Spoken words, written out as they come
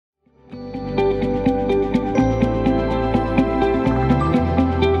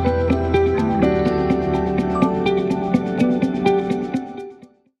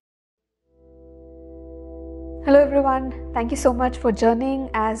Thank you so much for journeying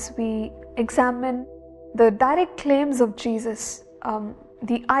as we examine the direct claims of Jesus,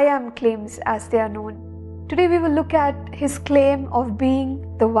 the I am claims as they are known. Today we will look at his claim of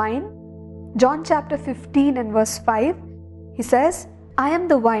being the vine. John chapter 15 and verse 5, he says, I am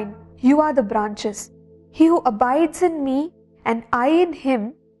the vine, you are the branches. He who abides in me and I in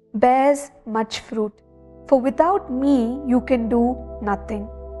him bears much fruit. For without me you can do nothing.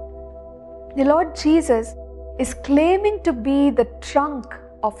 The Lord Jesus is claiming to be the trunk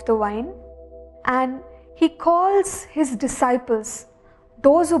of the vine, and he calls his disciples,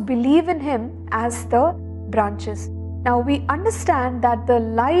 those who believe in him, as the branches. Now we understand that the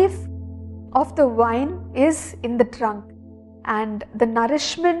life of the vine is in the trunk, and the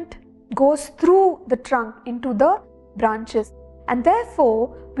nourishment goes through the trunk into the branches. And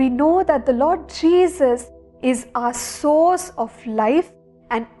therefore, we know that the Lord Jesus is our source of life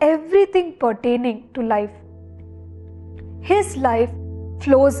and everything pertaining to life. His life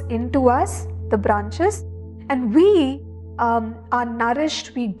flows into us, the branches, and we are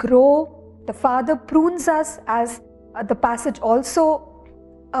nourished, we grow. The Father prunes us, as the passage also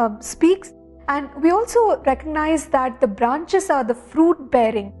speaks. And we also recognize that the branches are the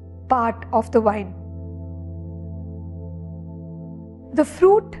fruit-bearing part of the vine. The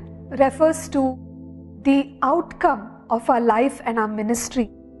fruit refers to the outcome of our life and our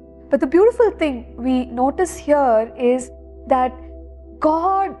ministry. But the beautiful thing we notice here is that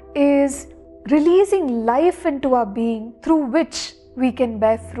God is releasing life into our being through which we can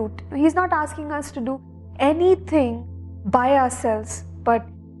bear fruit. He's not asking us to do anything by ourselves, but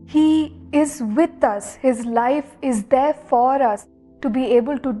He is with us. His life is there for us to be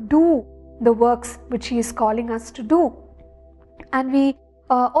able to do the works which He is calling us to do. And we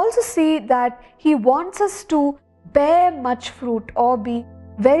also see that He wants us to bear much fruit or be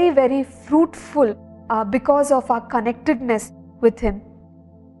very, very fruitful because of our connectedness with Him.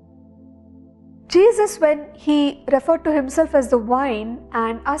 Jesus, when He referred to Himself as the vine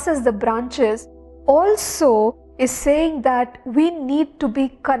and us as the branches, also is saying that we need to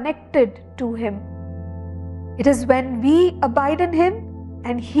be connected to Him. It is when we abide in Him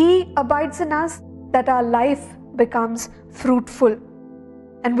and He abides in us that our life becomes fruitful.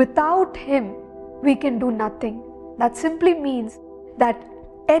 And without Him, we can do nothing. That simply means that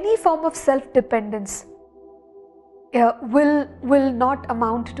any form of self-dependence will not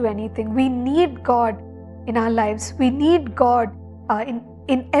amount to anything. We need God in our lives. We need God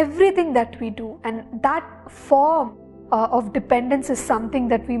in everything that we do. And that form of dependence is something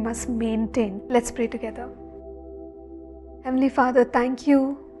that we must maintain. Let's pray together. Heavenly Father, thank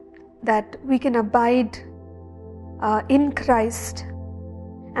you that we can abide in Christ.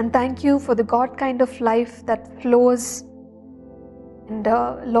 And thank you for the God kind of life that flows and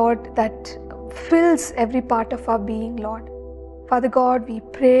Lord, that fills every part of our being, Lord. Father God, we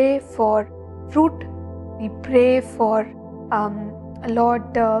pray for fruit. We pray for,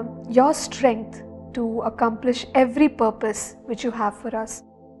 Lord, your strength to accomplish every purpose which you have for us.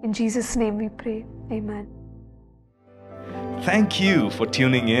 In Jesus' name we pray. Amen. Thank you for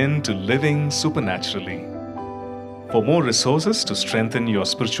tuning in to Living Supernaturally. For more resources to strengthen your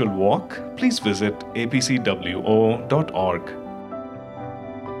spiritual walk, please visit apcwo.org.